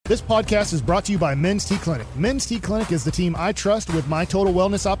This podcast is brought to you by Men's T Clinic. Men's T Clinic is the team I trust with my total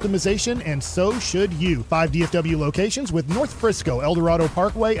wellness optimization, and so should you. 5 DFW locations with North Frisco, El Dorado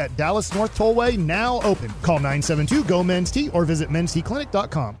Parkway at Dallas North Tollway now open. Call 972-GO-MEN'S-T or visit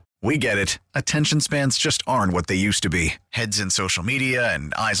mensteclinic.com. We get it. Attention spans just aren't what they used to be. Heads in social media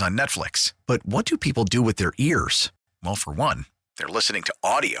and eyes on Netflix. But what do people do with their ears? Well, for one, they're listening to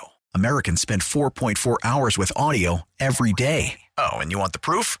audio. Americans spend 4.4 hours with audio every day. Oh, and you want the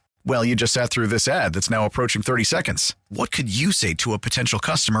proof? Well, you just sat through this ad that's now approaching 30 seconds. What could you say to a potential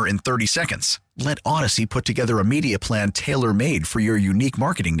customer in 30 seconds? Let Odyssey put together a media plan tailor-made for your unique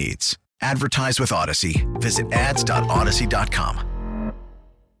marketing needs. Advertise with Odyssey. Visit ads.odyssey.com.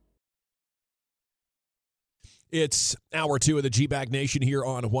 It's hour 2 of the GBag Nation here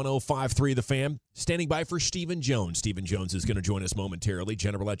on 105.3 The Fan. Standing by for Stephen Jones. Stephen Jones is going to join us momentarily.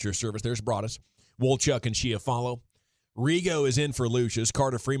 General at your service. There's Broadus. Wolchuk and Shia follow. Rigo is in for Lucius.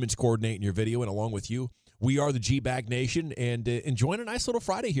 Carter Freeman's coordinating your video, and along with you, we are the GBag Nation, and enjoying a nice little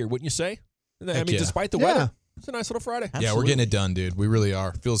Friday here, wouldn't you say? Despite the weather, it's a nice little Friday. Absolutely. Yeah, we're getting it done, dude. We really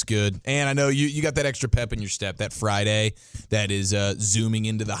are. Feels good. And I know you got that extra pep in your step, that Friday that is zooming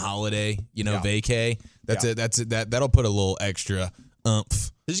into the holiday, vacay. That'll put a little extra oomph.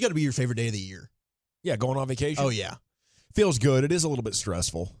 This has got to be your favorite day of the year. Yeah, going on vacation. Oh, yeah. Feels good. It is a little bit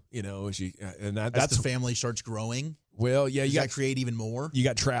stressful, as the family starts growing. Well, yeah, you got to create even more. You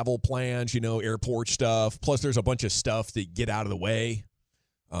got travel plans, airport stuff. Plus, there's a bunch of stuff that get out of the way.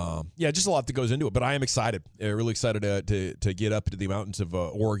 Just a lot that goes into it. But I am excited. Really excited to get up to the mountains of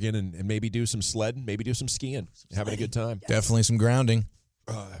Oregon and maybe do some sledding, maybe do some skiing, having a good time. Yes. Definitely some grounding.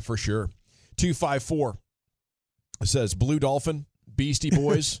 For sure. 254 says Blue Dolphin, Beastie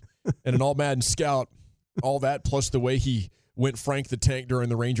Boys, and an All Madden Scout. All that plus the way he went Frank the Tank during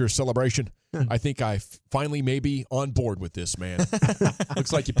the Rangers celebration. I think I finally may be on board with this, man.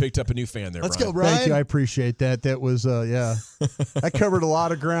 Looks like you picked up a new fan there, Let's Brian. go, Brian. Thank you. I appreciate that. That was, that covered a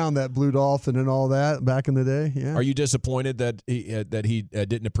lot of ground, that Blue Dolphin and all that back in the day. Yeah. Are you disappointed that he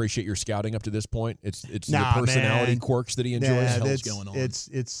didn't appreciate your scouting up to this point? It's the personality quirks that he enjoys. What's going on?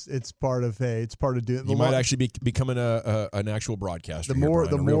 It's part of it's part of doing. You might actually be becoming an actual broadcaster. The more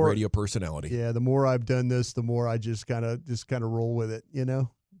radio personality. Yeah, the more I've done this, the more I just kind of roll with it.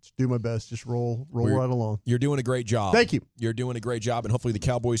 Just do my best. Just roll right along. You're doing a great job. Thank you. You're doing a great job, and hopefully the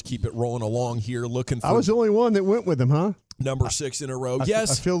Cowboys keep it rolling along here. Looking for I was the only one that went with him, huh? Number 6 in a row. I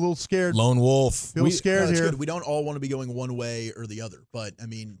feel a little scared. Lone wolf. Scared here. Good. We don't all want to be going one way or the other, but I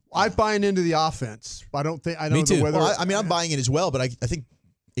mean, I'm buying into the offense. I don't think I know Me too. the weather. Well, I'm buying it as well, but I think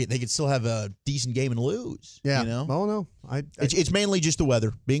they could still have a decent game and lose. Yeah. Oh no. It's mainly just the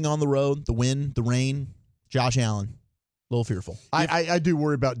weather, being on the road, the wind, the rain. Josh Allen. A little fearful. I do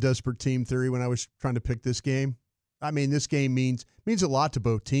worry about desperate team theory when I was trying to pick this game. I mean, this game means a lot to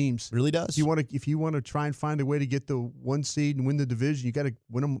both teams. It really does. If you want to try and find a way to get the 1 seed and win the division, you got to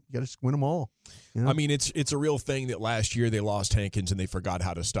win them. You got to win them all. I mean, it's a real thing that last year they lost Hankins and they forgot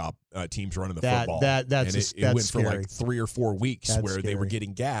how to stop teams running the football. That's it went scary. for like 3 or 4 weeks where they were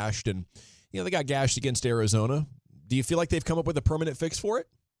getting gashed, and they got gashed against Arizona. Do you feel like they've come up with a permanent fix for it?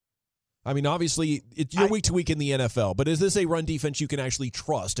 I mean, obviously, you're week to week in the NFL, but is this a run defense you can actually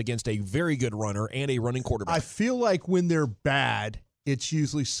trust against a very good runner and a running quarterback? I feel like when they're bad, it's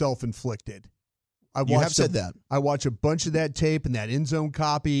usually self-inflicted. You have said that. I watch a bunch of that tape and that end zone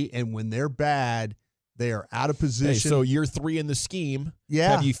copy, and when they're bad, they are out of position. So year 3 in the scheme. Yeah.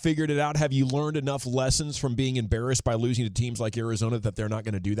 Have you figured it out? Have you learned enough lessons from being embarrassed by losing to teams like Arizona that they're not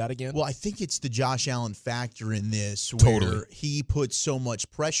going to do that again? Well, I think it's the Josh Allen factor in this Totally. where he puts so much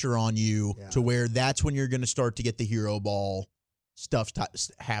pressure on you to where that's when you're going to start to get the hero ball stuff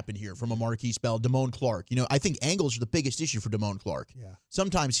happen here from a Marquise Bell, Damone Clark. I think angles are the biggest issue for Damone Clark. Yeah.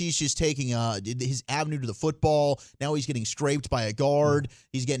 Sometimes he's just taking his avenue to the football. Now he's getting scraped by a guard.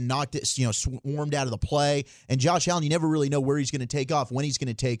 He's getting knocked, swarmed out of the play. And Josh Allen, you never really know where he's going to take off, when he's going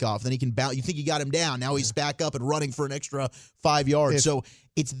to take off. Then he can bounce. You think you got him down. Now he's back up and running for an extra 5 yards. So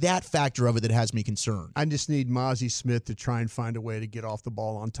it's that factor of it that has me concerned. I just need Mozzie Smith to try and find a way to get off the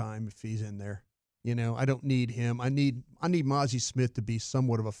ball on time if he's in there. I don't need him. I need Mozzie Smith to be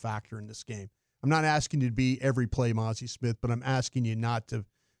somewhat of a factor in this game. I'm not asking you to be every play Mozzie Smith, but I'm asking you not to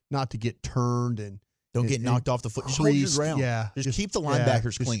get turned and don't get knocked off the foot. Just hold your ground. Yeah, just keep the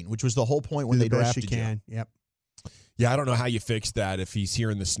linebackers clean, which was the whole point when they drafted you. Yep. Yeah, I don't know how you fix that if he's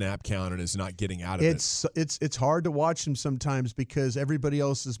hearing the snap count and is not getting out of it. It's hard to watch him sometimes because everybody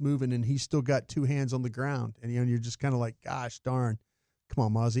else is moving and he's still got 2 hands on the ground, and you're just kind of like, gosh darn. Come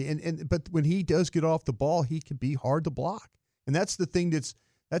on, Mozzie. But when he does get off the ball, he can be hard to block. And that's the thing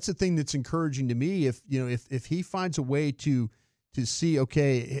that's encouraging to me. If he finds a way to to see,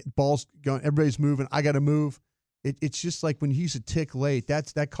 okay, ball's going, everybody's moving, I got to move. It's just like when he's a tick late,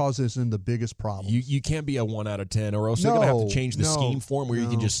 that causes him the biggest problem. You can't be a 1 out of 10, or else they're going to have to change the scheme for him where you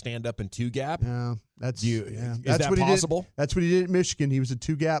can just stand up in 2-gap. Yeah, is that's that what possible? That's what he did at Michigan. He was a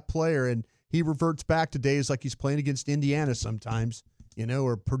 2-gap player, and he reverts back to days like he's playing against Indiana sometimes,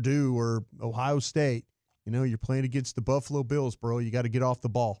 or Purdue or Ohio State. You're playing against the Buffalo Bills, bro. You got to get off the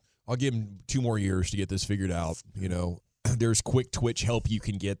ball. I'll give him 2 more years to get this figured out. There's quick twitch help you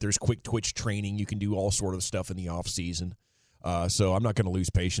can get. There's quick twitch training. You can do all sort of stuff in the off season. So I'm not going to lose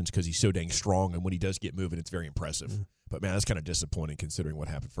patience because he's so dang strong, and when he does get moving, it's very impressive. But man, that's kind of disappointing considering what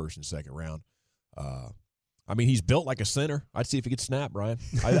happened first and second round. He's built like a center. I'd see if he could snap, Brian.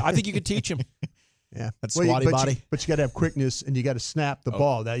 I think you could teach him. Yeah, that's squatty body. But you got to have quickness, and you got to snap the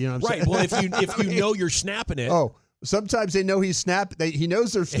ball. That what I'm saying? Right. Well, if you know you're snapping it. Oh. Sometimes they know he's he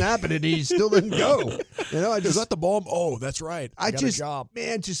knows they're snapping it, and he still didn't go. I just let the ball. Oh, that's right.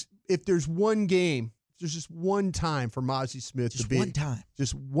 If there's one game, there's just one time for Mozzie Smith just to be. One time.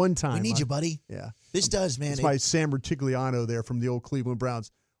 Just one time. We need you, buddy. Yeah. This does, man. It's my Sam Rutigliano there from the old Cleveland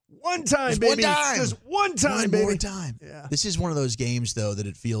Browns. One time, just baby. One time. Just one time, one baby. More time. Yeah. This is one of those games, though, that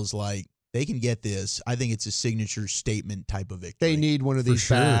it feels like they can get this. I think it's a signature statement type of victory. They need one of these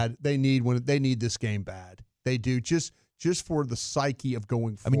sure. bad. They need this game bad. They do. Just for the psyche of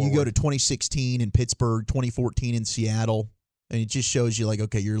going forward. You go to 2016 in Pittsburgh, 2014 in Seattle, and it just shows you,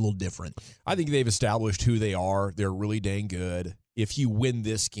 okay, you're a little different. I think they've established who they are. They're really dang good. If you win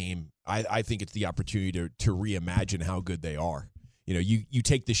this game, I think it's the opportunity to reimagine how good they are. You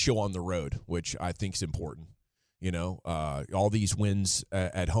take the show on the road, which I think is important. All these wins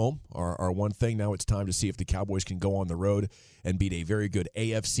at home are one thing. Now it's time to see if the Cowboys can go on the road and beat a very good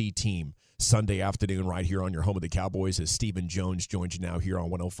AFC team Sunday afternoon right here on your home of the Cowboys as Stephen Jones joins you now here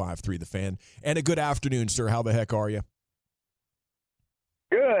on 105.3 The Fan. And a good afternoon, sir. How the heck are you?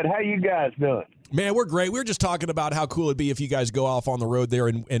 Good. How you guys doing? Man, we're great. We were just talking about how cool it'd be if you guys go off on the road there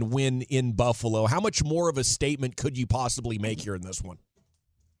and win in Buffalo. How much more of a statement could you possibly make here in this one?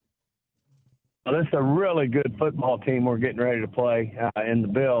 Well, this is a really good football team we're getting ready to play in the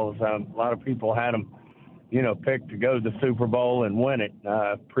Bills. A lot of people had them, picked to go to the Super Bowl and win it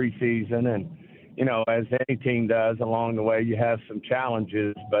preseason. And, as any team does along the way, you have some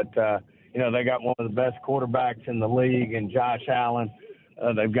challenges. But, they got one of the best quarterbacks in the league in Josh Allen.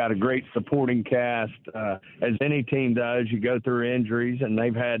 They've got a great supporting cast. As any team does, you go through injuries, and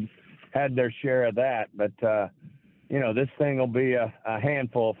they've had their share of that. But, this thing will be a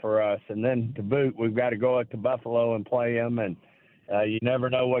handful for us. And then to boot, we've got to go up to Buffalo and play them. And you never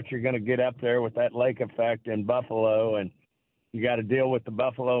know what you're going to get up there with that lake effect in Buffalo. And you got to deal with the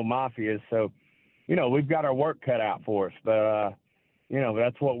Buffalo Mafia. So, we've got our work cut out for us. But,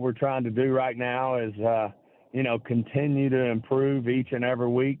 that's what we're trying to do right now is, continue to improve each and every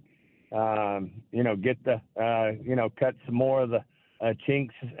week. Get cut some more of the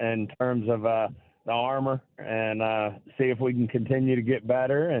chinks in terms of the armor and see if we can continue to get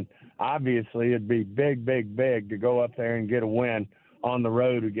better. And obviously it'd be big to go up there and get a win on the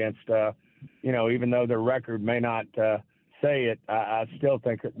road against, even though their record may not say it, I still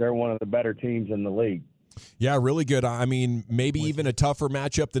think that they're one of the better teams in the league. Yeah, really good. I mean, maybe even a tougher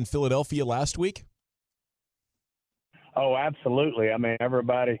matchup than Philadelphia last week. Oh, absolutely. I mean,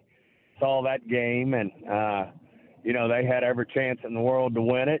 everybody saw that game and, they had every chance in the world to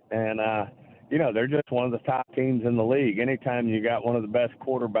win it. And, they're just one of the top teams in the league. Anytime you got one of the best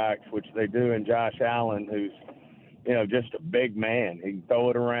quarterbacks, which they do in Josh Allen, who's, just a big man. He can throw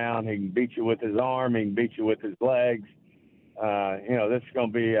it around. He can beat you with his arm. He can beat you with his legs. This is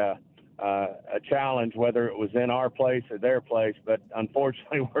going to be a challenge, whether it was in our place or their place. But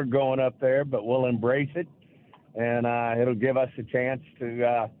unfortunately, we're going up there, but we'll embrace it. And it'll give us a chance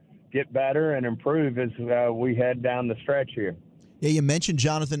to get better and improve as we head down the stretch here. Yeah, you mentioned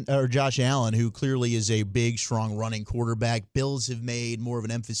Josh Allen, who clearly is a big, strong running quarterback. Bills have made more of an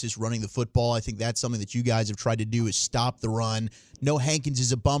emphasis running the football. I think that's something that you guys have tried to do is stop the run. No Hankins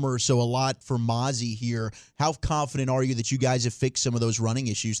is a bummer, so a lot for Mozzie here. How confident are you that you guys have fixed some of those running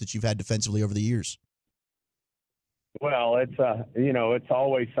issues that you've had defensively over the years? Well, it's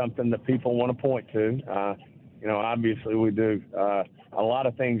always something that people want to point to. Obviously we do a lot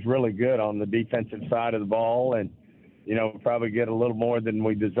of things really good on the defensive side of the ball, and we probably get a little more than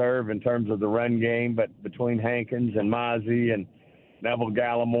we deserve in terms of the run game. But between Hankins and Mozzie and Neville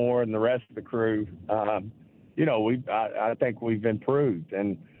Gallimore and the rest of the crew, I think we've improved.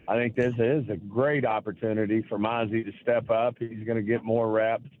 And I think this is a great opportunity for Mozzie to step up. He's going to get more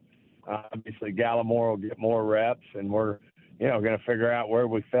reps. Obviously, Gallimore will get more reps, and we're, going to figure out where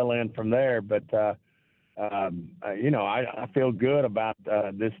we fill in from there. But, I feel good about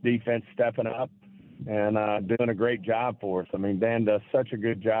this defense stepping up and doing a great job for us. I mean, Dan does such a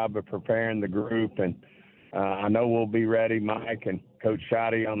good job of preparing the group, and I know we'll be ready, Mike and Coach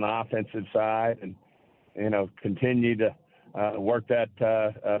Shoddy on the offensive side, and, continue to work that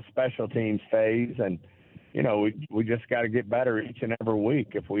special teams phase. And, we just got to get better each and every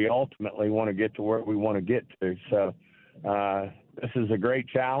week if we ultimately want to get to where we want to get to. So this is a great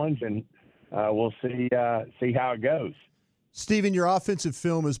challenge, and we'll see how it goes. Stephen, your offensive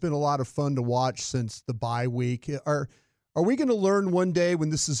film has been a lot of fun to watch since the bye week. Are we going to learn one day when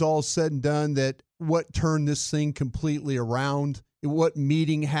this is all said and done that what turned this thing completely around? What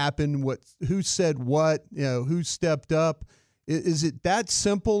meeting happened? Who said what? Who stepped up? Is it that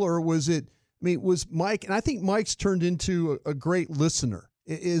simple, or was it? I mean, was Mike? And I think Mike's turned into a great listener.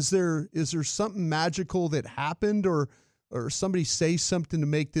 Is there something magical that happened, or somebody say something to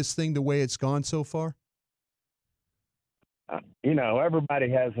make this thing the way it's gone so far? Everybody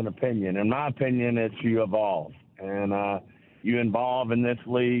has an opinion. In my opinion, it's you evolve. And you evolve in this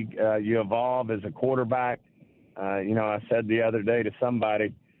league. You evolve as a quarterback. I said the other day to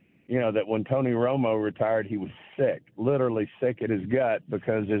somebody, that when Tony Romo retired, he was sick, literally sick at his gut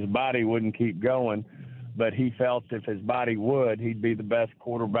because his body wouldn't keep going. But he felt if his body would, he'd be the best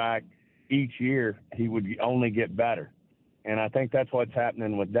quarterback each year. He would only get better. And I think that's what's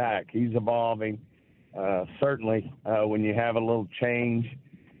happening with Dak. He's evolving. Certainly, when you have a little change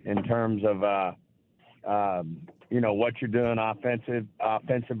in terms of, what you're doing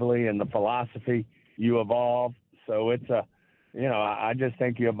offensively and the philosophy, you evolve. So it's I just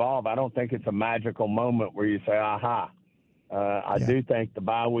think you evolve. I don't think it's a magical moment where you say, aha. I do think the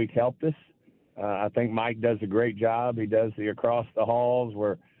bye week helped us. I think Mike does a great job. He does the across the halls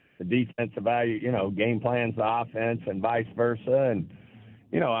where the defensive value, game plans the offense and vice versa. And,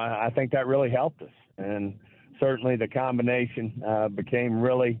 I think that really helped us. And certainly the combination became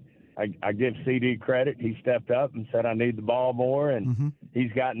really I give CD credit. He stepped up and said, I need the ball more, and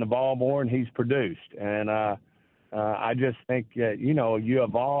he's gotten the ball more, and he's produced. And I just think, you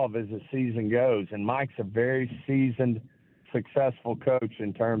evolve as the season goes. And Mike's a very seasoned, successful coach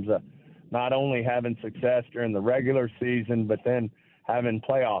in terms of not only having success during the regular season, but then having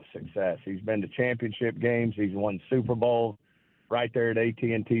playoff success. He's been to championship games. He's won Super Bowls right there at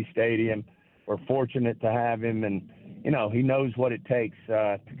AT&T Stadium. We're fortunate to have him, and, he knows what it takes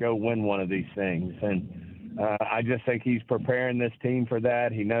to go win one of these things. And I just think he's preparing this team for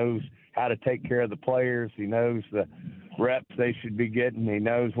that. He knows how to take care of the players. He knows the reps they should be getting. He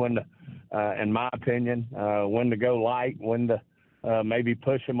knows when to, in my opinion, when to go light, when to maybe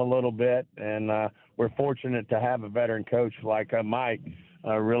push him a little bit. And we're fortunate to have a veteran coach like Mike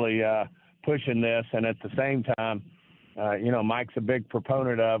really pushing this. And at the same time, Mike's a big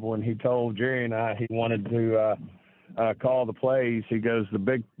proponent of when he told Jerry and I he wanted to call the plays. He goes,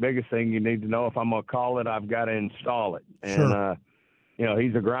 the biggest thing you need to know, if I'm going to call it, I've got to install it. And,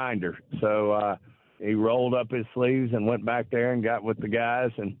 he's a grinder. So he rolled up his sleeves and went back there and got with the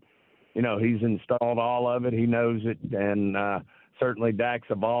guys. And, he's installed all of it. He knows it. And certainly Dak's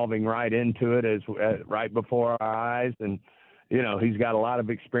evolving right into it as right before our eyes. And, he's got a lot of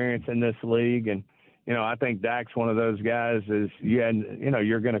experience in this league. And, I think Dak's one of those guys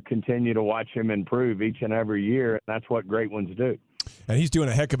you're going to continue to watch him improve each and every year. And that's what great ones do. And he's doing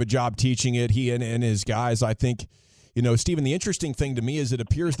a heck of a job teaching it. He and his guys, I think, Stephen, the interesting thing to me is it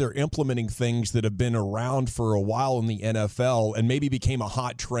appears they're implementing things that have been around for a while in the NFL and maybe became a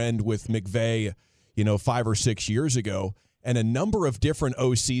hot trend with McVay, 5 or 6 years ago. And a number of different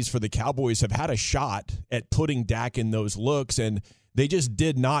OCs for the Cowboys have had a shot at putting Dak in those looks, and they just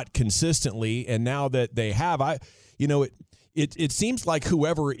did not consistently. And now that they have, it seems like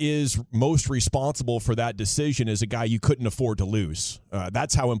whoever is most responsible for that decision is a guy you couldn't afford to lose.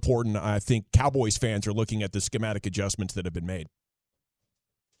 That's how important I think Cowboys fans are looking at the schematic adjustments that have been made.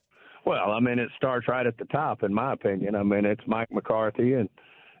 Well, it starts right at the top, in my opinion. It's Mike McCarthy, and,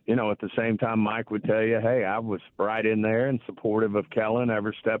 at the same time, Mike would tell you, hey, I was right in there and supportive of Kellen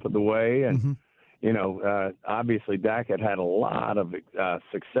every step of the way. And, obviously Dak had a lot of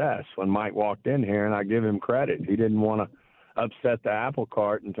success when Mike walked in here, and I give him credit. He didn't want to upset the apple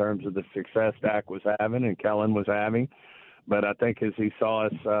cart in terms of the success Dak was having and Kellen was having. But I think as he saw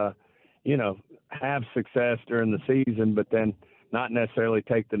us, have success during the season, but then not necessarily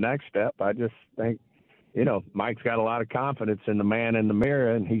take the next step, I just think, Mike's got a lot of confidence in the man in the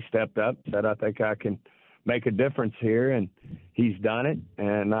mirror, and he stepped up, said, I think I can make a difference here, and he's done it,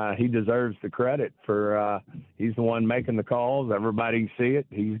 and he deserves the credit for he's the one making the calls. Everybody can see it.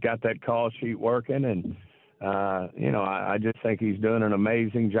 He's got that call sheet working, and I just think he's doing an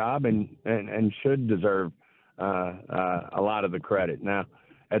amazing job and should deserve a lot of the credit. Now,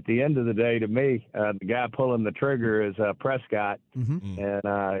 at the end of the day, to me, the guy pulling the trigger is Prescott,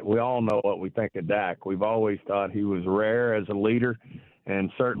 and we all know what we think of Dak. We've always thought he was rare as a leader, and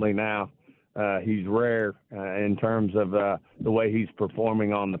certainly now he's rare in terms of the way he's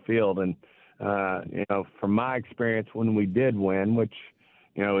performing on the field. And, from my experience when we did win, which,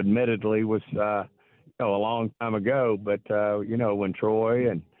 admittedly was a long time ago, but, when Troy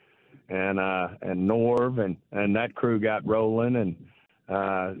and Norv and that crew got rolling and,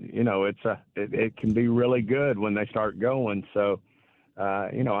 it can be really good when they start going. So,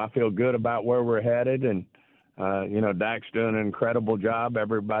 I feel good about where we're headed, and, Dak's doing an incredible job.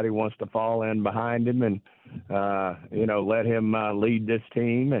 Everybody wants to fall in behind him and, let him lead this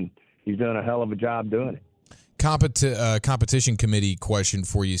team, and he's doing a hell of a job doing it. Competition committee question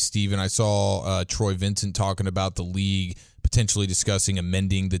for you, Stephen. I saw Troy Vincent talking about the league potentially discussing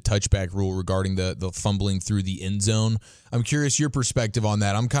amending the touchback rule regarding the fumbling through the end zone. I'm curious your perspective on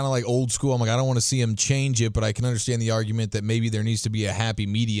that. I'm kind of like old school. I'm like, I don't want to see him change it, but I can understand the argument that maybe there needs to be a happy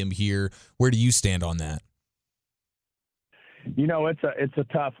medium here. Where do you stand on that? It's a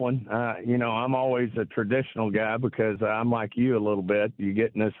tough one. I'm always a traditional guy because I'm like you a little bit. You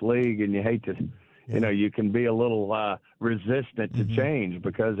get in this league and you hate to, you can be a little resistant to change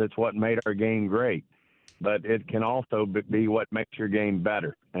because it's what made our game great. But it can also be what makes your game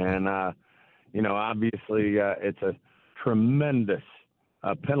better. And, obviously it's a tremendous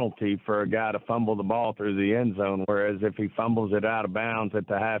penalty for a guy to fumble the ball through the end zone, whereas if he fumbles it out of bounds at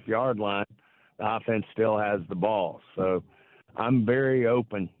the half-yard line, the offense still has the ball. So I'm very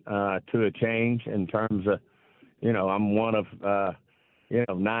open to a change in terms of, I'm one of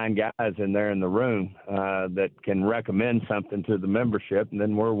 9 guys in there in the room that can recommend something to the membership, and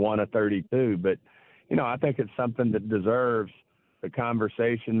then we're one of 32. But, I think it's something that deserves the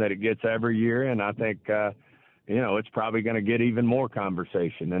conversation that it gets every year, and I think, it's probably going to get even more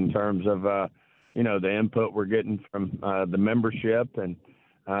conversation in terms of, the input we're getting from the membership. And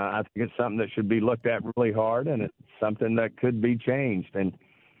I think it's something that should be looked at really hard, and it's something that could be changed. And,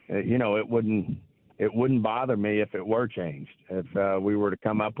 it wouldn't bother me if it were changed, if we were to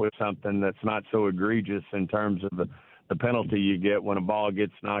come up with something that's not so egregious in terms of the penalty you get when a ball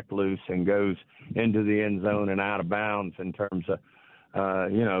gets knocked loose and goes into the end zone and out of bounds in terms of,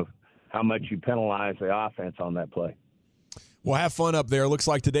 how much you penalize the offense on that play. Well, have fun up there. Looks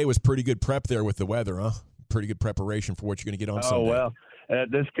like today was pretty good prep there with the weather, huh? Pretty good preparation for what you're going to get on Sunday. Oh, well,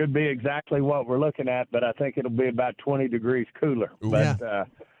 this could be exactly what we're looking at, but I think it'll be about 20 degrees cooler. Ooh. But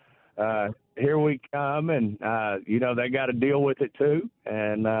here we come, and, they got to deal with it too,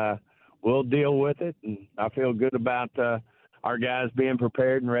 and we'll deal with it, and I feel good about our guys being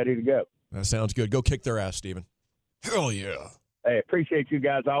prepared and ready to go. That sounds good. Go kick their ass, Stephen. Hell yeah. Hey, appreciate you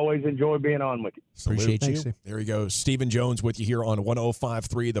guys. Always enjoy being on with you. Appreciate you. There he goes. Stephen Jones with you here on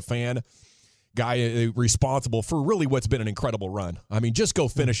 105.3 The Fan. Guy responsible for really what's been an incredible run. I mean, just go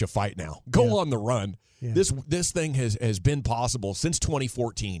finish a fight now. Go on the run. Yeah. This thing has been possible since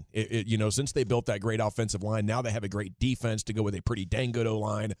 2014. Since they built that great offensive line, now they have a great defense to go with a pretty dang good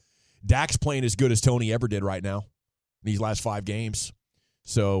O-line. Dak's playing as good as Tony ever did right now in these last 5 games.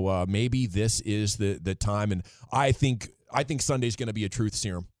 So maybe this is the time, and I think Sunday's going to be a truth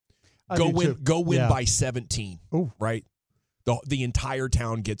serum. Go win by 17. Ooh. Right? The entire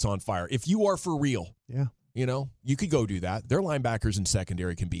town gets on fire. If you are for real, you could go do that. Their linebackers and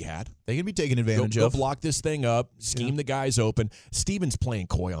secondary can be had. They can be taken advantage of. Go block this thing up, scheme the guys open. Steven's playing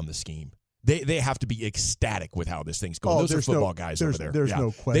coy on the scheme. They have to be ecstatic with how this thing's going. Those are football guys over there. There's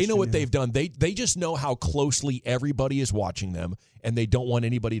no question. They know what they've done. They just know how closely everybody is watching them, and they don't want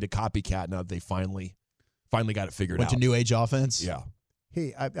anybody to copycat now that they finally got it figured out. Went to new age offense. Yeah.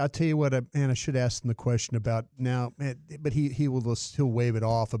 Hey, I'll tell you what, I should ask him the question about now, but he'll wave it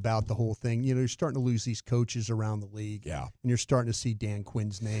off about the whole thing. You're starting to lose these coaches around the league. Yeah. And you're starting to see Dan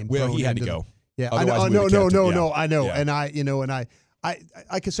Quinn's name. Well, he had to go. Yeah. Otherwise I know. No. I know. Yeah. And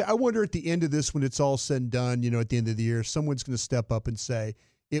I can say, I wonder at the end of this, when it's all said and done, at the end of the year, someone's going to step up and say,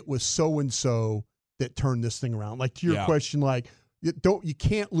 it was so-and-so that turned this thing around. Like to your question, like, you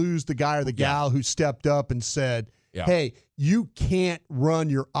can't lose the guy or the gal who stepped up and said, hey, you can't run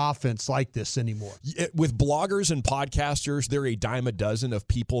your offense like this anymore. With bloggers and podcasters, they're a dime a dozen of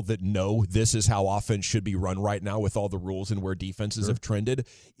people that know this is how offense should be run right now with all the rules and where defenses have trended.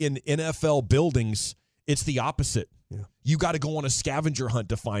 In NFL buildings, it's the opposite. Yeah. You got to go on a scavenger hunt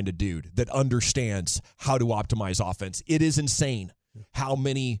to find a dude that understands how to optimize offense. It is insane. how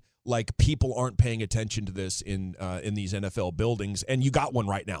many people aren't paying attention to this in these NFL buildings, and you got one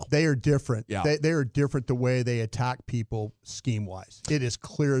right now. They are different. Yeah. They are different the way they attack people scheme-wise. It is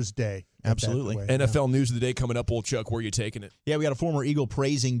clear as day. Absolutely. NFL news of the day coming up, old Chuck. Where are you taking it? Yeah, we got a former Eagle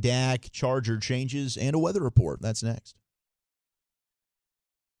praising Dak, Charger changes, and a weather report. That's next.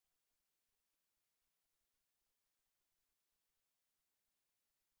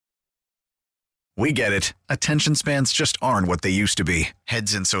 We get it. Attention spans just aren't what they used to be.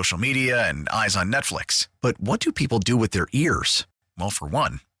 Heads in social media and eyes on Netflix. But what do people do with their ears? Well, for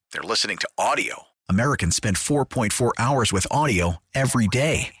one, they're listening to audio. Americans spend 4.4 hours with audio every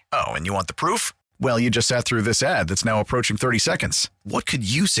day. Oh, and you want the proof? Well, you just sat through this ad that's now approaching 30 seconds. What could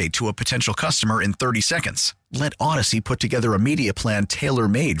you say to a potential customer in 30 seconds? Let Odyssey put together a media plan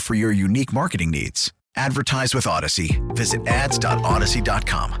tailor-made for your unique marketing needs. Advertise with Odyssey. Visit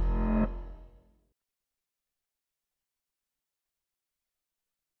ads.odyssey.com.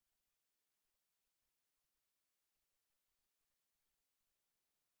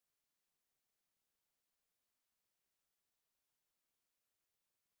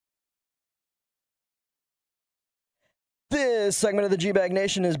 This segment of the GBag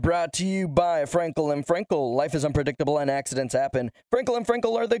Nation is brought to you by Frankel & Frankel. Life is unpredictable and accidents happen. Frankel &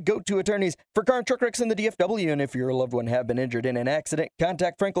 Frankel are the go-to attorneys for car and truck wrecks in the DFW. And if your loved one have been injured in an accident,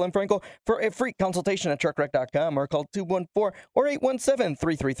 contact Frankel & Frankel for a free consultation at truckwreck.com or call 214 or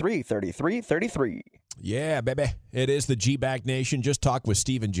 817-333-3333. Yeah, baby. It is the GBag Nation. Just talked with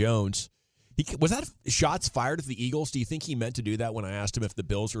Stephen Jones. Was that shots fired at the Eagles? Do you think he meant to do that when I asked him if the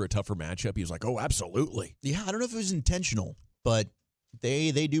Bills are a tougher matchup? He was like, oh, absolutely. Yeah, I don't know if it was intentional, but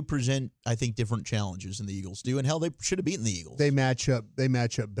they do present, I think, different challenges than the Eagles do. And hell, they should have beaten the Eagles. They match up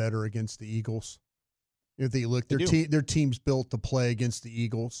better against the Eagles. If they look, their team's built to play against the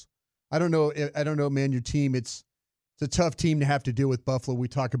Eagles. I don't know, man. Your team, it's a tough team to have to deal with Buffalo. We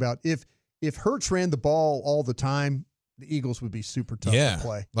talk about if Hurts ran the ball all the time, the Eagles would be super tough to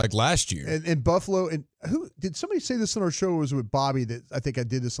play. Like last year. And Buffalo, and who did somebody say this on our show? It was with Bobby that I think I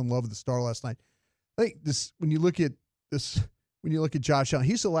did this on Love of the Star last night. I think when you look at Josh Allen,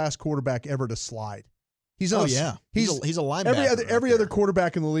 he's the last quarterback ever to slide. He's a linebacker. Every other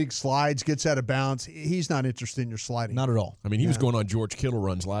quarterback in the league slides, gets out of bounds. He's not interested in your sliding. Not at all. I mean, he was going on George Kittle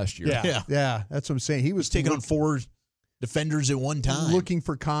runs last year. Yeah. That's what I'm saying. He was taking on 4 defenders at one time, looking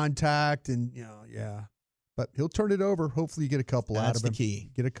for contact, and But he'll turn it over. Hopefully, you get a couple out of him. That's the key.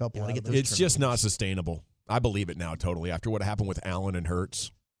 Get a couple out of him. It's just not sustainable. I believe it now totally. After what happened with Allen and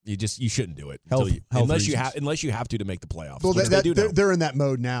Hurts, you shouldn't do it unless you have to make the playoffs. Well, they're in that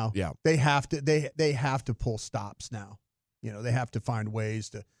mode now. Yeah, they have to pull stops now. They have to find ways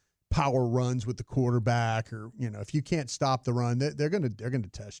to power runs with the quarterback, or if you can't stop the run, they're gonna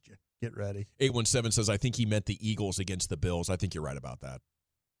test you. Get ready. 817 says, I think he meant the Eagles against the Bills. I think you're right about that.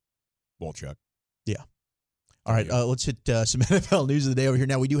 Wolchuk. Yeah. All right, let's hit some NFL news of the day over here.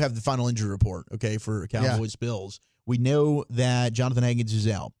 Now, we do have the final injury report, okay, for Cowboys-Bills. We know that Jonathan Hankins is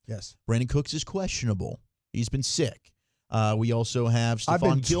out. Yes. Brandon Cooks is questionable. He's been sick. We also have Stephon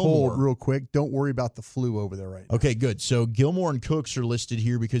Gilmore. I've been told, real quick, don't worry about the flu over there right now. Okay, good. So Gilmore and Cooks are listed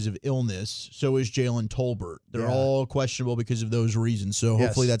here because of illness. So is Jalen Tolbert. They're all questionable because of those reasons. So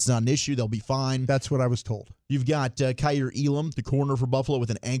hopefully that's not an issue. They'll be fine. That's what I was told. You've got Kyer Elam, the corner for Buffalo,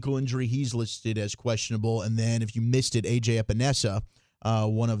 with an ankle injury. He's listed as questionable. And then if you missed it, A.J. Epinesa,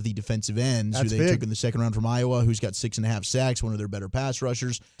 one of the defensive ends who they took in the second round from Iowa, who's got 6.5 sacks, one of their better pass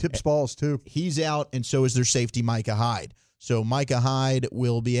rushers. Tips balls, too. He's out, and so is their safety, Micah Hyde. So Micah Hyde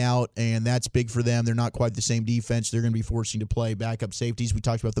will be out, and that's big for them. They're not quite the same defense. They're going to be forcing to play backup safeties. We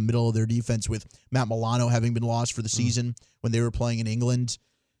talked about the middle of their defense with Matt Milano having been lost for the season when they were playing in England.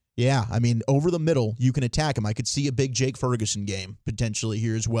 Yeah, I mean, over the middle, you can attack him. I could see a big Jake Ferguson game potentially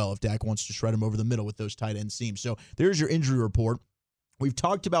here as well if Dak wants to shred him over the middle with those tight end seams. So there's your injury report. We've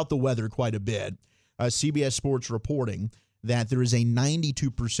talked about the weather quite a bit. CBS Sports reporting that there is a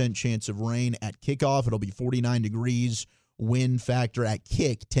 92% chance of rain at kickoff. It'll be 49 degrees. Wind factor at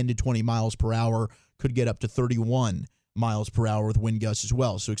kick, 10 to 20 miles per hour. Could get up to 31 miles per hour with wind gusts as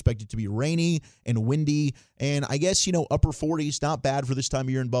well. So expect it to be rainy and windy. And I guess, upper 40s, not bad for this time of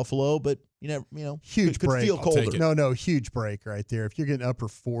year in Buffalo, but, huge could break. Feel colder. No, huge break right there. If you're getting upper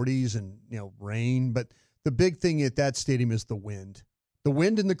 40s and, rain. But the big thing at that stadium is the wind. The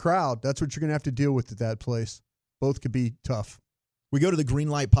wind and the crowd, that's what you're going to have to deal with at that place. Both could be tough. We go to the Green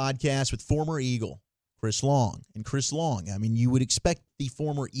Light Podcast with former Eagle Chris Long. And Chris Long, I mean, you would expect the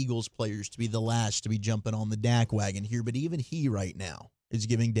former Eagles players to be the last to be jumping on the Dak wagon here, but even he right now is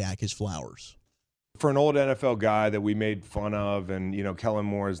giving Dak his flowers. For an old NFL guy that we made fun of, and, Kellen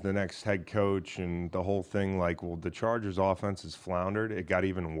Moore is the next head coach and the whole thing, the Chargers offense has floundered. It got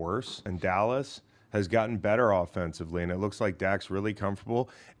even worse. And Dallas has gotten better offensively, and it looks like Dak's really comfortable.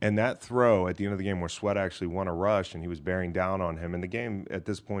 And that throw at the end of the game where Sweat actually won a rush and he was bearing down on him, and the game at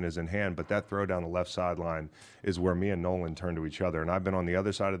this point is in hand, but that throw down the left sideline is where me and Nolan turn to each other. And I've been on the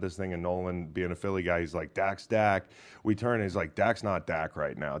other side of this thing, and Nolan, being a Philly guy, he's like, Dak's Dak. We turn and he's like, Dak's not Dak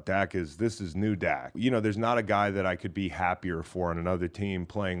right now. This is new Dak. There's not a guy that I could be happier for on another team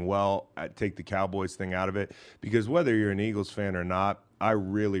playing well. I'd take the Cowboys thing out of it, because whether you're an Eagles fan or not, I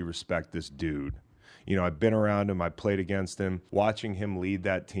really respect this dude. I've been around him. I played against him. Watching him lead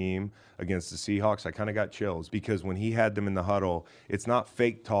that team against the Seahawks, I kind of got chills, because when he had them in the huddle, it's not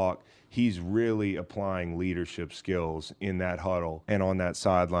fake talk. He's really applying leadership skills in that huddle and on that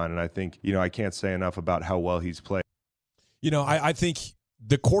sideline. And I think, I can't say enough about how well he's played. I think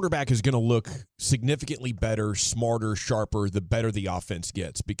the quarterback is going to look significantly better, smarter, sharper, the better the offense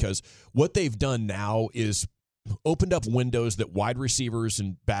gets, because what they've done now is opened up windows that wide receivers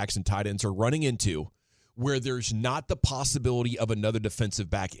and backs and tight ends are running into, where there's not the possibility of another defensive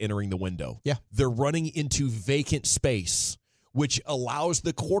back entering the window. Yeah. They're running into vacant space, which allows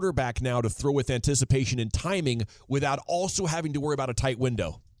the quarterback now to throw with anticipation and timing without also having to worry about a tight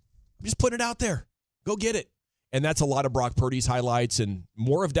window. I'm just putting it out there. Go get it. And that's a lot of Brock Purdy's highlights, and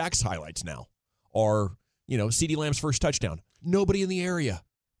more of Dak's highlights now are, CeeDee Lamb's first touchdown. Nobody in the area.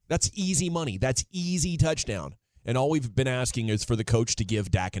 That's easy money. That's easy touchdown. And all we've been asking is for the coach to give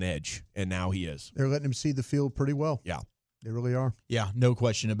Dak an edge, and now he is. They're letting him see the field pretty well. Yeah. They really are. Yeah, no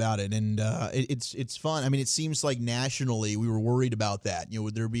question about it. And it's fun. I mean, it seems like nationally we were worried about that.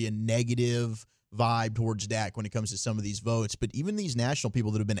 Would there be a negative vibe towards Dak when it comes to some of these votes? But even these national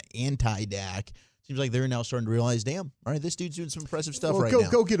people that have been anti-Dak, seems like they're now starting to realize, damn, all right, this dude's doing some impressive stuff now.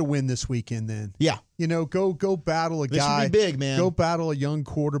 Go get a win this weekend then. Yeah. Go battle a guy. This would be big, man. Go battle a young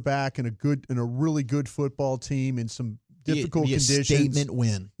quarterback and a really good football team in some difficult conditions. A statement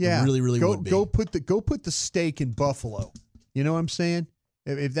win. Yeah. It really, really would be. Go put the stake in Buffalo. You know what I'm saying?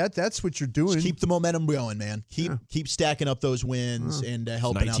 If that's what you're doing. Just keep the momentum going, man. Keep stacking up those wins and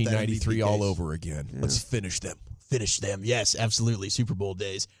helping out that 1993 all over again. Yeah. Let's finish them. Finish them. Yes, absolutely. Super Bowl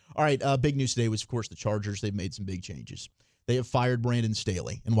days. All right, big news today was, of course, the Chargers. They've made some big changes. They have fired Brandon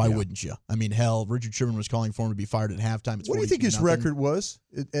Staley, and why wouldn't you? I mean, hell, Richard Sherman was calling for him to be fired at halftime. What do you think his record was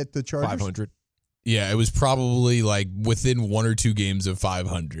at the Chargers? 500. Yeah, it was probably like within 1 or 2 games of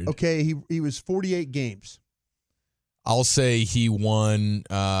 500. Okay, he was 48 games. I'll say he won,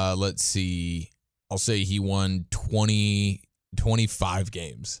 I'll say he won 25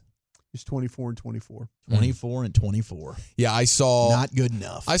 games. He's 24-24. 24-24. Yeah, I saw. Not good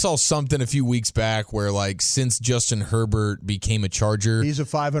enough. I saw something a few weeks back where, since Justin Herbert became a Charger, he's a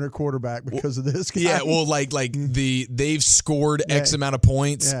 500 quarterback because of this guy. Yeah, well, they've scored X amount of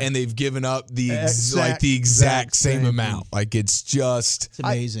points and they've given up the exact same amount. It's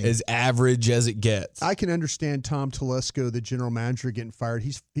amazing. As average as it gets. I can understand Tom Telesco, the general manager, getting fired.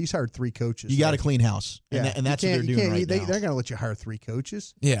 He's hired 3 coaches. You got to clean house, and that's what they're doing right now. They're going to let you hire 3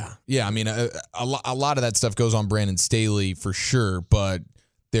 coaches. Yeah. I mean, a lot of that stuff goes on Brandon Staley for sure, but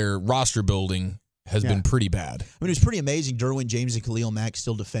their roster building has been pretty bad. I mean, it was pretty amazing. Derwin James and Khalil Mack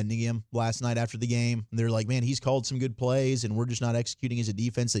still defending him last night after the game. And they're like, man, he's called some good plays, and we're just not executing as a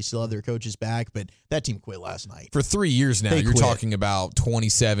defense. They still have their coaches back, but that team quit last night. For 3 years now, you're talking about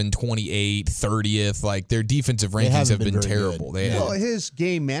 27, 28, 30th. Their defensive rankings have been terrible. His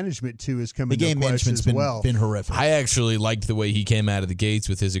game management, too, is coming to question as well. The game management's been horrific. I actually liked the way he came out of the gates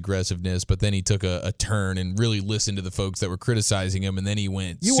with his aggressiveness, but then he took a turn and really listened to the folks that were criticizing him, and then he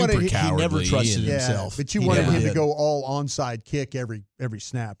went super cowardly. He never trusted himself. But you wanted him to go all onside kick every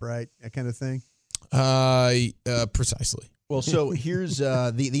snap, right? That kind of thing? Precisely. Well, so here's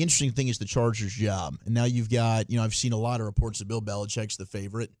the interesting thing is the Chargers' job. And now you've got, I've seen a lot of reports that Bill Belichick's the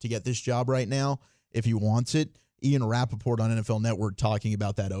favorite to get this job right now if he wants it. Ian Rappaport on NFL Network talking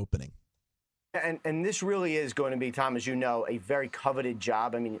about that opening. And this really is going to be, Tom, as you know, a very coveted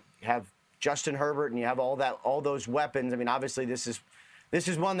job. I mean, you have Justin Herbert and you have all those weapons. I mean, obviously this is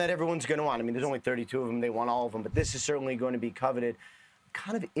one that everyone's going to want. I mean, there's only 32 of them. They want all of them. But this is certainly going to be coveted.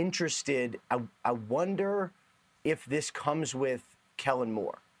 Kind of interested. I wonder if this comes with Kellen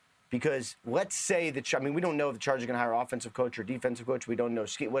Moore. Because let's say we don't know if the Chargers are going to hire offensive coach or defensive coach. We don't know,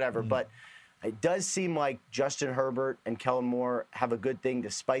 whatever. But it does seem like Justin Herbert and Kellen Moore have a good thing,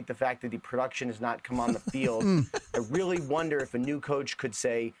 despite the fact that the production has not come on the field. I really wonder if a new coach could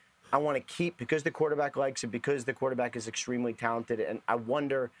say, I want to keep, because the quarterback likes it, because the quarterback is extremely talented, and I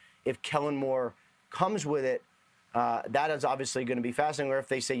wonder if Kellen Moore comes with it, that is obviously going to be fascinating. Or if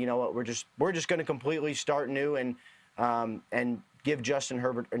they say, you know what, we're just going to completely start new and give Justin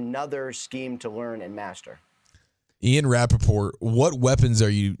Herbert another scheme to learn and master. Ian Rappaport, what weapons are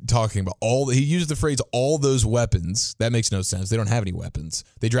you talking about? He used the phrase "all those weapons." That makes no sense. They don't have any weapons.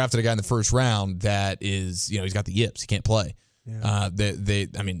 They drafted a guy in the first round that is, he's got the yips. He can't play. Yeah.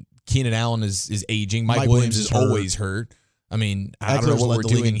 Keenan Allen is aging. Mike Williams is always hurt. I mean, I don't know what we're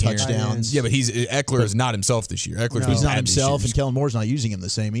doing here. Touchdowns. Yeah, but Eckler is not himself this year. He's not himself, and Kellen Moore's not using him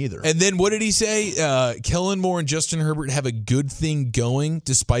the same either. And then what did he say? Kellen Moore and Justin Herbert have a good thing going,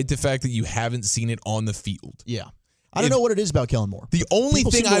 despite the fact that you haven't seen it on the field. Yeah. I don't know what it is about Kellen Moore. The only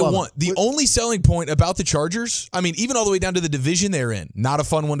thing I want, the only selling point about the Chargers, I mean, even all the way down to the division they're in, not a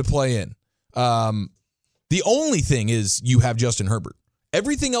fun one to play in. The only thing is you have Justin Herbert.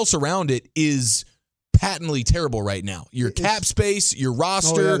 Everything else around it is patently terrible right now. Your cap space, your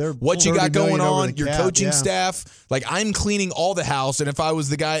roster, what you got going on, your coaching staff. Like, I'm cleaning all the house, and if I was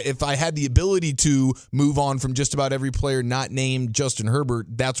the guy, if I had the ability to move on from just about every player not named Justin Herbert,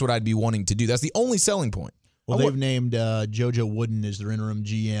 that's what I'd be wanting to do. That's the only selling point. Well, they've named JoJo Wooden as their interim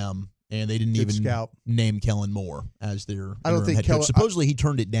GM, and they didn't even name Kellen Moore as their interim head coach. Supposedly, he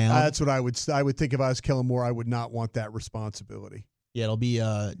turned it down. That's what I would think. If I was Kellen Moore, I would not want that responsibility. Yeah, it'll be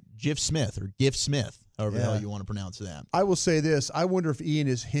Giff Smith or Giff Smith, however the hell you want to pronounce that. I will say this. I wonder if Ian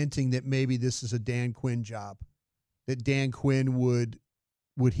is hinting that maybe this is a Dan Quinn job, that Dan Quinn would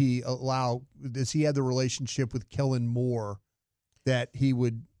he allow, does he have the relationship with Kellen Moore that he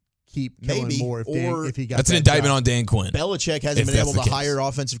would keep Kellen Moore if he got that's an indictment on Dan Quinn. Belichick hasn't been able to hire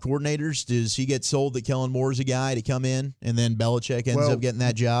offensive coordinators. Does he get sold that Kellen Moore's a guy to come in, and then Belichick ends up getting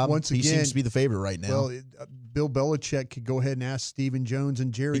that job? He seems to be the favorite right now. Well, Bill Belichick could go ahead and ask Stephen Jones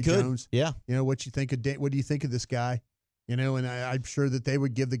and Jerry Jones. Yeah, what you think of what do you think of this guy? And I'm sure that they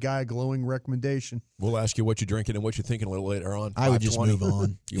would give the guy a glowing recommendation. We'll ask you what you're drinking and what you're thinking a little later on. I would just move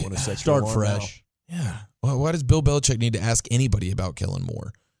on. You want to start fresh? Now? Yeah. Well, why does Bill Belichick need to ask anybody about Kellen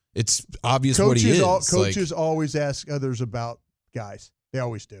Moore? It's obvious what he is. Coaches always ask others about guys. They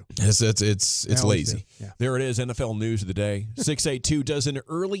always do. It's lazy. Yeah. There it is, NFL news of the day. 682, does an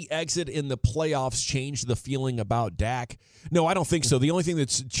early exit in the playoffs change the feeling about Dak? No, I don't think so. The only thing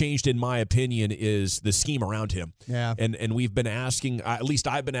that's changed, in my opinion, is the scheme around him. Yeah. And we've been asking, at least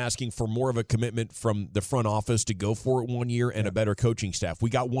I've been asking for more of a commitment from the front office to go for it one year and a better coaching staff. We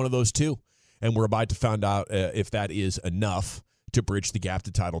got one of those too, and we're about to find out if that is enough to bridge the gap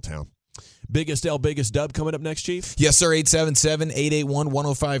to Titletown. Biggest L, biggest dub coming up next, Chief? Yes, sir.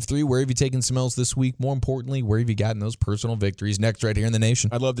 877-881-1053. Where have you taken some L's this week? More importantly, where have you gotten those personal victories? Next, right here in the nation.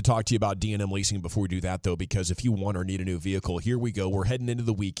 I'd love to talk to you about D&M leasing before we do that, though, because if you want or need a new vehicle, here we go. We're heading into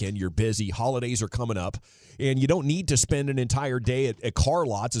the weekend. You're busy. Holidays are coming up, and you don't need to spend an entire day at car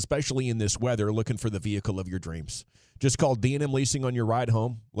lots, especially in this weather, looking for the vehicle of your dreams. Just call D&M Leasing on your ride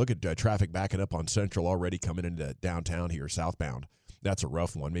home. Look at traffic backing up on Central already coming into downtown here, southbound. That's a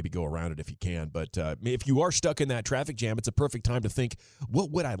rough one. Maybe go around it if you can. But if you are stuck in that traffic jam, it's a perfect time to think, what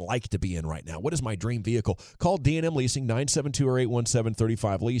would I like to be in right now? What is my dream vehicle? Call D&M Leasing,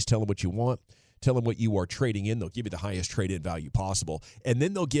 972-817-35-LEASE. Tell them what you want. Tell them what you are trading in. They'll give you the highest trade-in value possible. And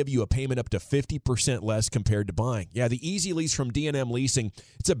then they'll give you a payment up to 50% less compared to buying. Yeah, the easy lease from D&M Leasing,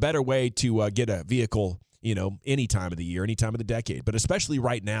 it's a better way to get a vehicle any time of the year, any time of the decade, but especially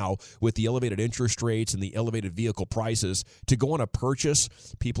right now with the elevated interest rates and the elevated vehicle prices, to go on a purchase,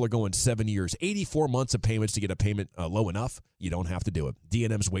 people are going 7 years, 84 months of payments to get a payment low enough. You don't have to do it.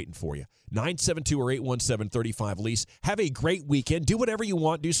 D&M's waiting for you. 972-817-35-LEASE. Have a great weekend. Do whatever you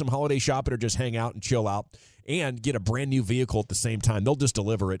want. Do some holiday shopping or just hang out and chill out and get a brand new vehicle at the same time. They'll just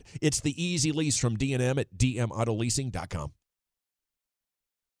deliver it. It's the easy lease from D&M at dmautoleasing.com.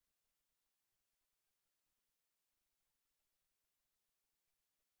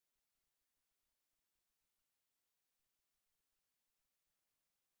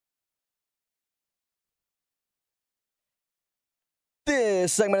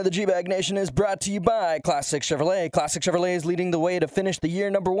 This segment of the GBag Nation is brought to you by Classic Chevrolet. Classic Chevrolet is leading the way to finish the year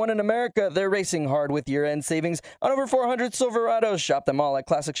 #1 in America. They're racing hard with year-end savings on over 400 Silverados. Shop them all at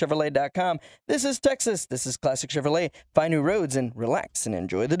ClassicChevrolet.com. This is Texas. This is Classic Chevrolet. Find new roads and relax and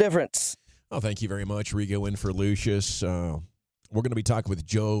enjoy the difference. Oh, thank you very much, Rigo, in for Lucius. We're going to be talking with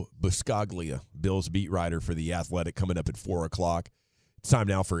Joe Buscaglia, Bill's beat writer for The Athletic, coming up at 4 o'clock. It's time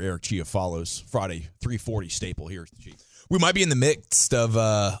now for Eric Chiafalo's Friday 340 staple. Here's the Chief. We might be in the midst of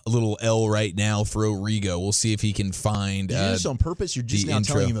a little L right now for Origo. We'll see if he can find. Did you do this on purpose? You're just now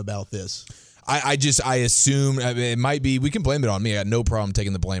intro. telling him about this. I assume it might be. We can blame it on me. I got no problem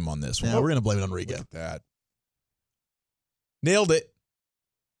taking the blame on this one. Yeah, we're going to blame it on Origo. Look at that. Nailed it.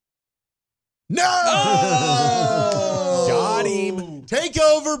 No! Oh! Take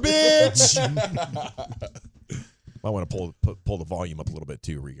over, bitch. I want to pull the volume up a little bit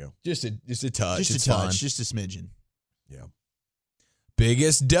too, Rigo. Just a touch. Just a It's touch. fine. Just a smidgen. Yeah.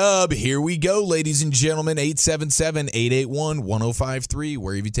 Biggest dub. Here we go, ladies and gentlemen. 877-881-1053.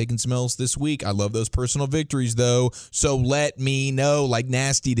 Where have you taken some L's this week? I love those personal victories, though. So let me know, like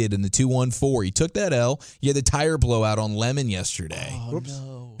Nasty did in the 214. He took that L. He had the tire blowout on Lemon yesterday. Oh,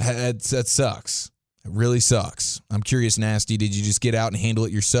 no. That sucks. It really sucks. I'm curious, Nasty, did you just get out and handle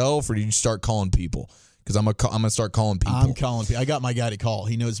it yourself, or did you start calling people? Because I'm gonna start calling people. I'm calling people. I got my guy to call.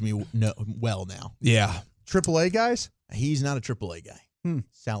 He knows me well now. Yeah. AAA guys? He's not a AAA guy.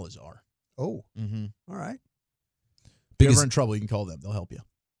 Salazar. Oh. Mm-hmm. All right. If you're ever in trouble, you can call them. They'll help you.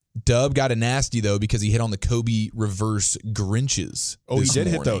 Dub got a nasty, though, because he hit on the Kobe reverse Grinches. Oh, he did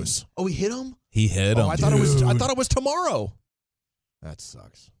hit morning. those. Oh, he hit him? He hit him. I thought it was tomorrow. That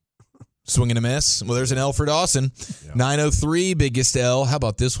sucks. Swing and a miss. Well, there's an L for Dawson. Yeah. 903, biggest L. How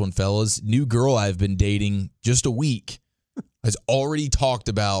about this one, fellas? New girl I've been dating just a week has already talked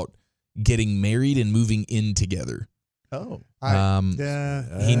about getting married and moving in together. Oh.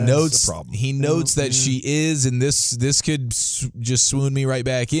 He notes that she is, and this could just swoon me right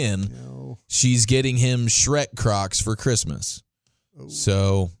back in. No. She's getting him Shrek Crocs for Christmas. Oh.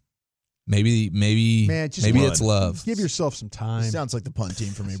 So maybe it's love. Give yourself some time. Sounds like the punt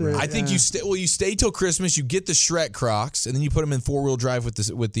team for me, So- bro. I think you stay till Christmas. You get the Shrek Crocs, and then you put them in 4-wheel drive with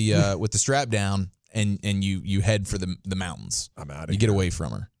the strap down, and you head for the mountains. I'm out of You here. get away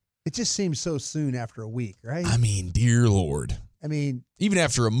from her. It just seems so soon after a week, right? I mean, dear Lord. I mean, Even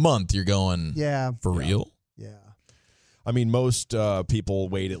after a month, you're going, yeah. for real? Yeah. I mean, most people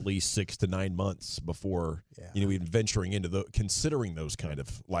wait at least 6 to 9 months before even venturing into considering those kind of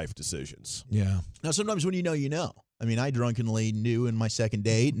life decisions. Yeah. Now, sometimes when you know, you know. I mean, I drunkenly knew in my second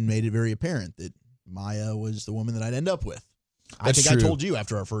date and made it very apparent that Maya was the woman that I'd end up with. I think I told you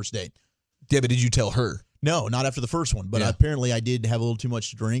after our first date. Yeah, but did you tell her? No, not after the first one. But Yeah. apparently I did have a little too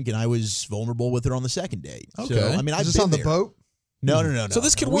much to drink, and I was vulnerable with her on the second date. Okay. So, I mean, I've Is this been on the there. boat? No. So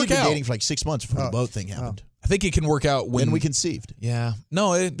this could We'd work been out. dating for like 6 months before the boat thing happened. I think it can work out when Then we conceived. Yeah.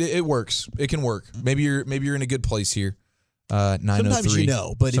 No, it works. It can work. Maybe you're in a good place here. 903. Sometimes you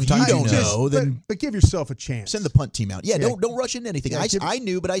know, but Sometimes if you don't know, then but give yourself a chance. send the punt team out. Yeah, Yeah. don't rush into anything. Yeah, I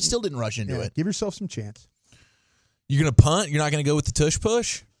knew, but I still didn't rush into it. Give yourself some chance. You're going to punt? You're not going to go with the tush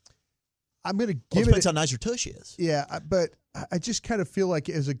push? I'm going to Well, give it depends it. how nice your tush is. Yeah, but I just kind of feel like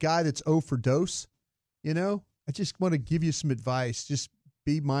as a guy that's 0 for dose, I just want to give you some advice. Just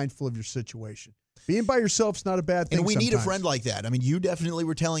be mindful of your situation. Being by yourself's not a bad thing. And we need a sometimes. friend like that. I mean, you definitely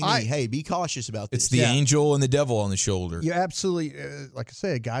were telling me, hey, be cautious about this. It's the angel and the devil on the shoulder. You absolutely, like I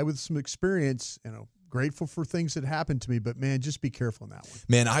say, a guy with some experience, grateful for things that happened to me, but man, just be careful in that one.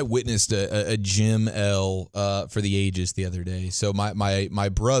 Man, I witnessed a Jim L for the ages the other day. So my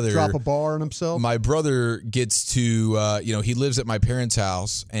brother Drop a bar on himself. My brother gets to he lives at my parents'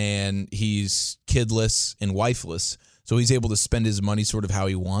 house, and he's kidless and wifeless. So he's able to spend his money sort of how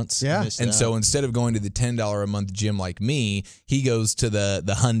he wants. Yeah. And so instead of going to the $10 a month gym like me, he goes to the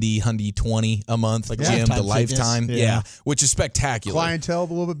Hyundai 20 a month Like gym, Lifetime the Lifetime. Fitness. Yeah. Which is spectacular. Clientele a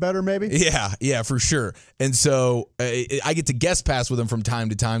little bit better, maybe. Yeah, for sure. And so I get to guest pass with him from time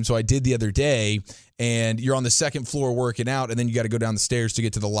to time. So I did the other day, and you're on the second floor working out, and then you got to go down the stairs to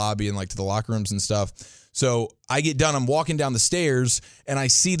get to the lobby and like to the locker rooms and stuff. So I get done. I'm walking down the stairs, and I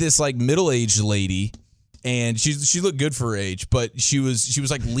see this like middle-aged lady. And she looked good for her age, but she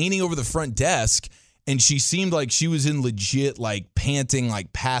was like leaning over the front desk, and she seemed like she was in legit like panting,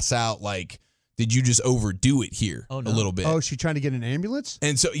 like pass out, like did you just overdo it here a little bit? Oh, is she trying to get an ambulance?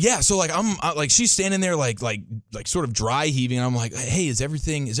 And so so like I'm like she's standing there like sort of dry heaving, and I'm like, hey, is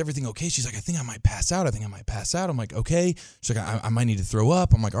everything okay? She's like, I think I might pass out. I'm like, okay. She's like, I might need to throw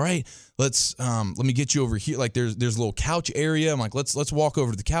up. I'm like, all right, let me get you over here. Like there's a little couch area. I'm like, let's walk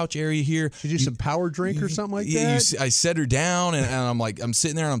over to the couch area here. Should you do some power drink or something like Yeah, that? I set her down, and I'm like, I'm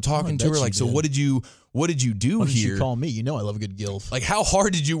sitting there and I'm talking to her like, so what did you do Why didn't here? you call me? You know I love a good gilf. Like, how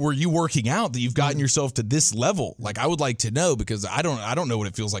hard were you working out that you've gotten yourself to this level? Like, I would like to know, because I don't know what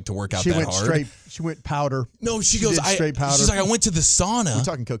it feels like to work out She that went hard. straight. She went powder. No, she goes, did straight powder. She's like, I went to the sauna. You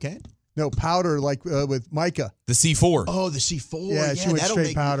talking cocaine? No, powder like with Micah. The C4. Oh, the C4. Yeah, she went that'll straight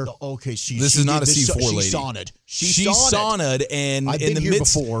make powder. Okay, This is not a C4 lady. She sauna'd. She sauna'd, and I've in been the here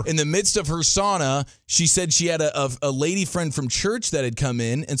midst before. in the midst of her sauna, she said she had a lady friend from church that had come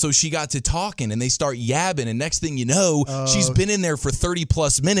in, and so she got to talking, and they start yabbing, and next thing you know, she's been in there for 30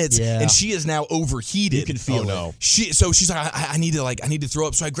 plus minutes, and she is now overheated. You can feel it. She's like, I need to throw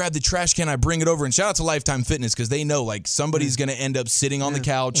up. So I grab the trash can, I bring it over, and shout out to Lifetime Fitness, because they know like somebody's gonna end up sitting on the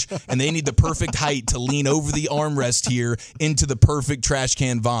couch, and they need the perfect height to lean over the armrest here into the perfect trash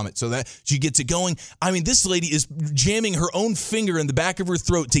can vomit. So that she gets it going. I mean, this lady is jamming her own finger in the back of her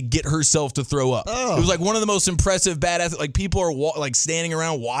throat to get herself to throw up. It was like one of the most impressive badass. Like people are like standing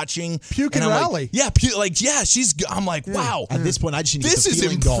around watching. Puke and rally. I'm like, wow. At this point, I just need This to is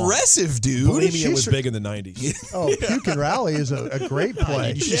impressive, dude. Bulimia was big in the 90s. Puke and rally is a great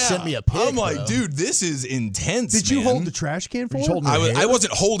play. You should send me a pic. I'm like, dude, this is intense. Did you hold the trash can for her? I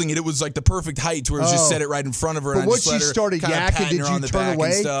wasn't holding it. It was like the perfect height to where it was just set it right in front of her. But and once I she just started yakking, did you turn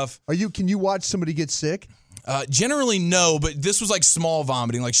away? Stuff. Can you watch somebody get sick? Generally, no, but this was like small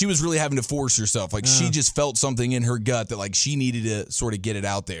vomiting. Like she was really having to force herself. Like she just felt something in her gut that like she needed to sort of get it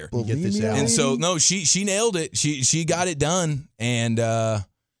out there. Get this out. And so, no, she nailed it. She got it done. And the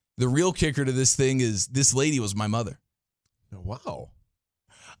real kicker to this thing is this lady was my mother. Wow.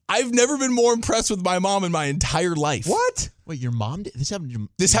 I've never been more impressed with my mom in my entire life. What? Wait, your mom did this happened to your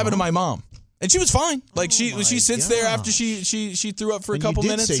This happened to my mom. And she was fine. Like she sits there after gosh. she threw up for a couple you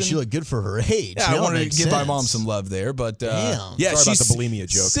did minutes. Say and, she looked good for her age. Yeah, I wanted to give my mom some love there, but Damn. yeah, Sorry she's about the bulimia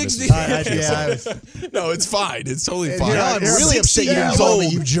joke. 60. No, it's fine. It's totally fine. I'm really upset you didn't call me,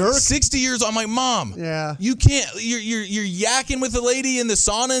 you jerk. 60 years. I'm like, Mom. Yeah. You can't. You're yakking with the lady in the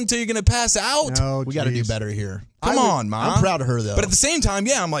sauna until you're gonna pass out. No, We got to do better here. Come on, Mom. I'm proud of her though. But at the same time,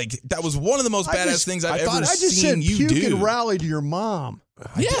 yeah, I'm like, that was one of the most badass things I've ever I just seen said you puke do. and rally to your mom.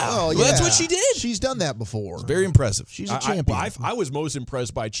 Yeah, Oh, well, that's yeah. what she did. She's done that before. Very impressive. She's a champion. I was most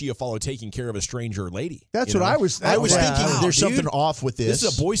impressed by Chia Follow taking care of a stranger lady. That's you what know? I was. I was thinking Wow, there's dude. something off with this.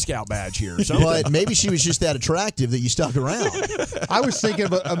 This is a Boy Scout badge here or something. But maybe she was just that attractive that you stuck around. I was thinking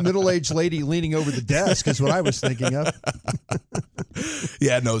of a middle-aged lady leaning over the desk. Is what I was thinking of.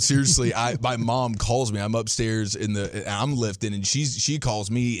 Yeah, no, seriously. My mom calls me. I'm upstairs I'm lifting, and she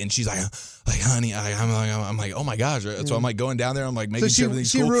calls me, and she's like, honey, I'm like, oh my gosh. So I'm like going down there. I'm like making sure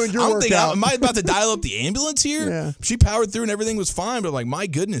everything's cool. Ruined your I'm thinking, workout. am I about to dial up the ambulance here? Yeah. She powered through and everything was fine, but I'm like, my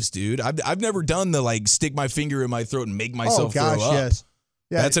goodness, dude, I've never done the like stick my finger in my throat and make myself throw up. Yes.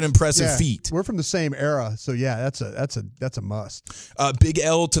 Yeah, That's an impressive yeah. feat. We're from the same era, so yeah, that's a must. Big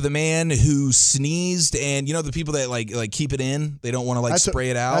L to the man who sneezed, and you know the people that like keep it in, they don't want to spray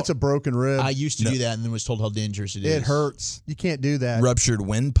it out. That's a broken rib. I used to do that and then was told how dangerous it is. It hurts. You can't do that. Ruptured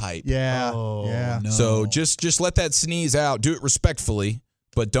windpipe. Yeah. Oh, yeah. no. So just let that sneeze out. Do it respectfully,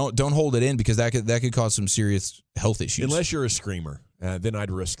 but don't hold it in because that could cause some serious health issues. Unless you're a screamer, then I'd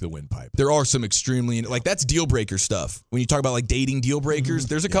risk the windpipe. There are some extremely that's deal breaker stuff. When you talk about like dating deal breakers,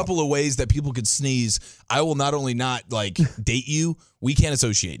 there's a couple of ways that people could sneeze. I will not only not like date you, we can't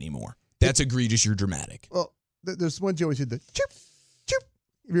associate anymore. That's egregious. You're dramatic. Well, there's one you always did the chirp, chirp.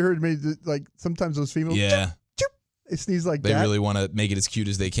 Have you heard me? Like sometimes those females, Yeah. chirp, chirp. They sneeze like They that. really want to make it as cute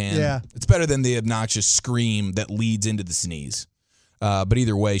as they can. Yeah. It's better than the obnoxious scream that leads into the sneeze. But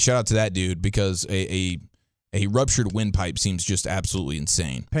either way, shout out to that dude because a ruptured windpipe seems just absolutely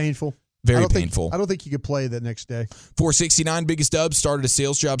insane. Painful. Very painful. I don't think you could play the next day. 469 biggest dubs. Started a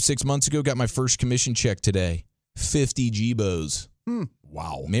sales job 6 months ago. Got my first commission check today. 50 Gbos.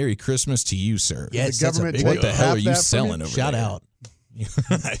 Wow. Merry Christmas to you, sir. Yes, The that's a government big take What the hell half are you that from selling you? over Shout there? out.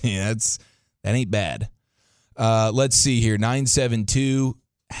 Yeah, that ain't bad. Let's see here. 972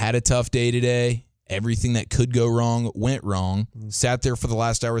 had a tough day today. Everything that could go wrong went wrong. Sat there for the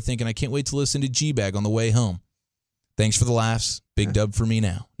last hour thinking, I can't wait to listen to GBag on the way home. Thanks for the laughs. Big dub for me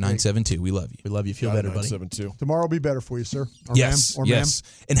now. 972. We love you. We love you. Feel better, buddy. 972. Tomorrow will be better for you, sir. Or Yes, ma'am. Or yes.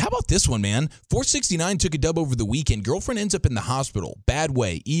 And how about this one, man? 469 took a dub over the weekend. Girlfriend ends up in the hospital. Bad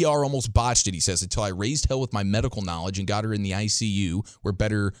way. ER almost botched it, he says, until I raised hell with my medical knowledge and got her in the ICU where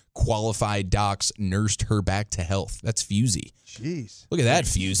better qualified docs nursed her back to health. That's Fusey. Jeez. Look at that,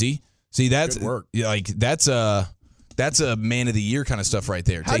 Fusey. See, that's Good work. like that's a man of the year kind of stuff right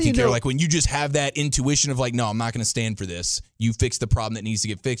there. How do Taking you care, know- like when you just have that intuition of like, no, I'm not going to stand for this. You fix the problem that needs to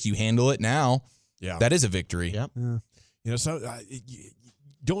get fixed. You handle it now. Yeah. That is a victory. Yep. You know, so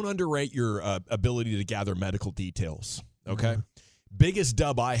don't underrate your ability to gather medical details. Okay. Biggest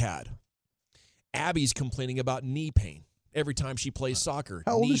dub I had. Abby's complaining about knee pain every time she plays soccer.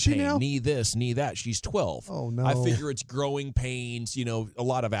 How old knee is she pain, now? Knee this, knee that. She's 12. Oh, no. I figure it's growing pains. You know, a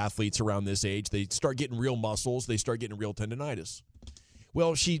lot of athletes around this age, they start getting real muscles. They start getting real tendonitis.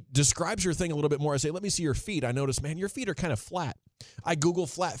 Well, she describes her thing a little bit more. I say, let me see your feet. I notice, man, your feet are kind of flat. I Google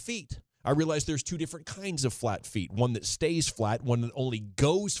flat feet. I realize there's two different kinds of flat feet. One that stays flat, one that only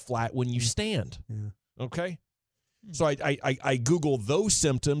goes flat when you stand. Yeah. Okay? So I Google those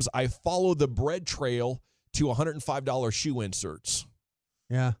symptoms. I follow the bread trail to $105 shoe inserts.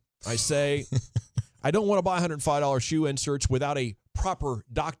 Yeah. I say, I don't want to buy $105 shoe inserts without a proper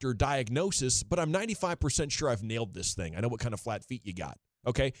doctor diagnosis, but I'm 95% sure I've nailed this thing. I know what kind of flat feet you got.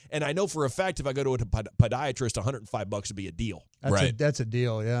 Okay, and I know for a fact if I go to a podiatrist, $105 would be a deal. That's a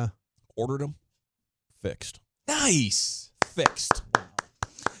deal, yeah. Ordered them, fixed. Nice. Fixed.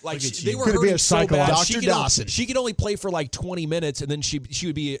 Like they were Could it be hurting a so bad. Dr. Dawson. She could only play for like 20 minutes, and then she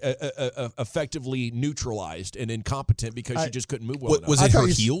would be effectively neutralized and incompetent because she just couldn't move well enough. Was it her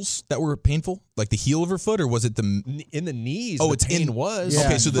heels that were painful, like the heel of her foot, or was it in the knees? Oh, the pain was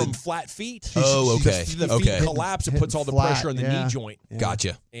okay. So from flat feet. Oh, okay. The feet collapse and puts all the pressure on the knee joint. Yeah.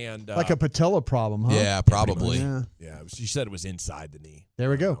 Gotcha. And like a patella problem, huh? Yeah, probably. Yeah, she said it was inside the knee.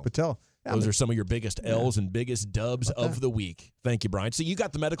 There we go, patella. Those are some of your biggest L's and biggest dubs of the week. Thank you, Brian. So you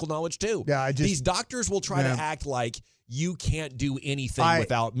got the medical knowledge too. Yeah, these doctors will try to act like you can't do anything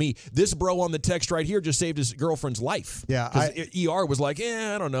without me. This bro on the text right here just saved his girlfriend's life. Yeah, because ER was like,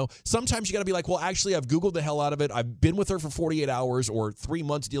 I don't know. Sometimes you got to be like, well, actually, I've Googled the hell out of it. I've been with her for 48 hours or 3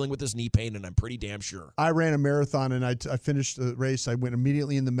 months dealing with this knee pain, and I'm pretty damn sure. I ran a marathon, and I finished the race. I went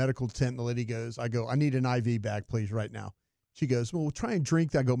immediately in the medical tent, and the lady goes, I need an IV bag, please, right now. She goes, well, we'll try and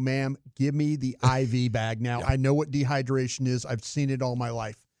drink that. I go, ma'am, give me the IV bag now. I know what dehydration is. I've seen it all my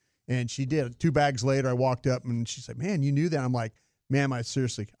life. And she did. 2 bags later, I walked up, and she said, man, you knew that? I'm like, ma'am, I've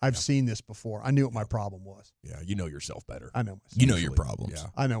seen this before. I knew what my problem was. Yeah, you know yourself better. I know myself. You know your problems. Yeah.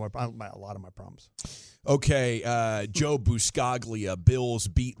 I know a lot of my problems. Okay, Joe Buscaglia, Bills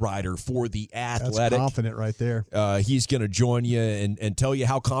beat writer for The Athletic. That's confident right there. He's going to join you and tell you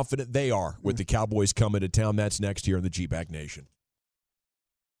how confident they are with the Cowboys coming to town. That's next here in the GBag Nation.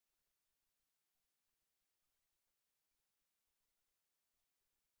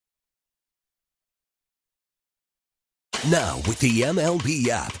 Now, with the MLB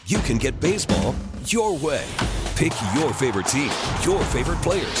app, you can get baseball your way. Pick your favorite team, your favorite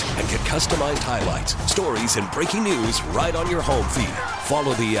players, and get customized highlights, stories, and breaking news right on your home feed.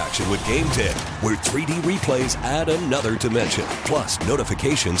 Follow the action with Game 10, where 3D replays add another dimension. Plus,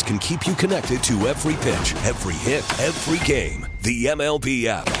 notifications can keep you connected to every pitch, every hit, every game. The MLB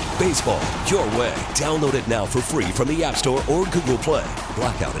app. Baseball your way. Download it now for free from the App Store or Google Play.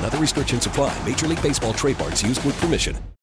 Blackout and other restrictions apply. Major League Baseball trademarks used with permission.